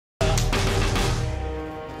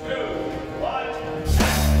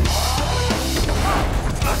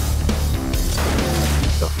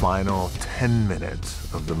final 10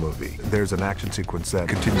 minutes of the movie, there's an action sequence that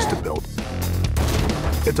continues to build.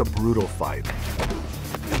 It's a brutal fight.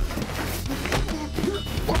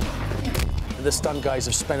 The stunt guys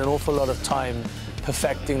have spent an awful lot of time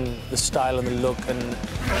perfecting the style and the look, and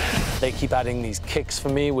they keep adding these kicks for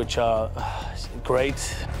me, which are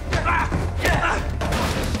great.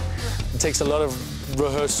 It takes a lot of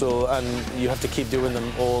rehearsal, and you have to keep doing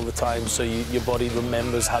them all the time so your body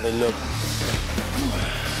remembers how they look.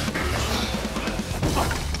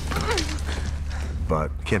 But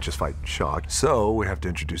you can't just fight shock, so we have to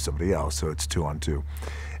introduce somebody else, so it's 2-on-2.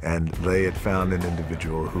 And they had found an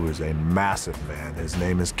individual who is a massive man. His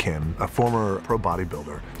name is Kim, a former pro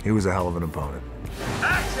bodybuilder. He was a hell of an opponent.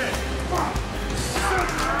 Action!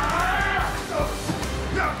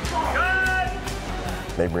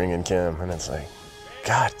 They bring in Kim, and it's like,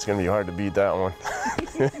 God, it's gonna be hard to beat that one.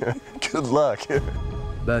 Good luck.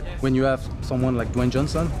 But when you have someone like Dwayne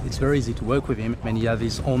Johnson, it's very easy to work with him, and he has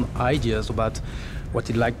his own ideas about what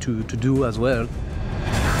he'd like to do as well.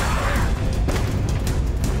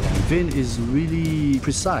 Vin is really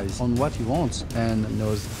precise on what he wants and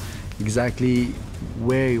knows exactly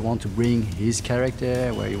where he wants to bring his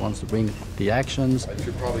character, where he wants to bring the actions. I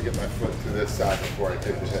should probably get my foot to this side before I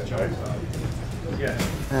take the hit. Yeah.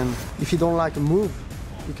 And if you don't like a move,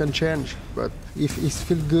 you can change. But if it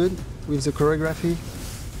feels good with the choreography,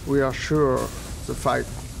 we are sure the fight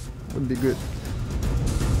would be good.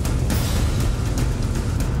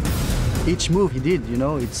 Each move he did, you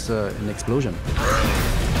know, it's an explosion.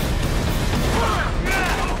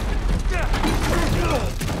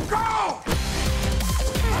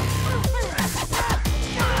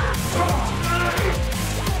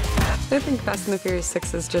 I think Fast and the Furious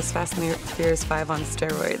 6 is just Fast and the Furious 5 on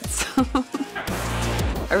steroids.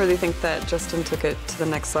 I really think that Justin took it to the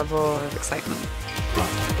next level of excitement.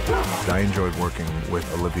 I enjoyed working with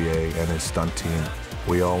Olivier and his stunt team.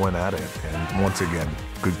 We all went at it, and once again,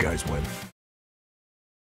 good guys win.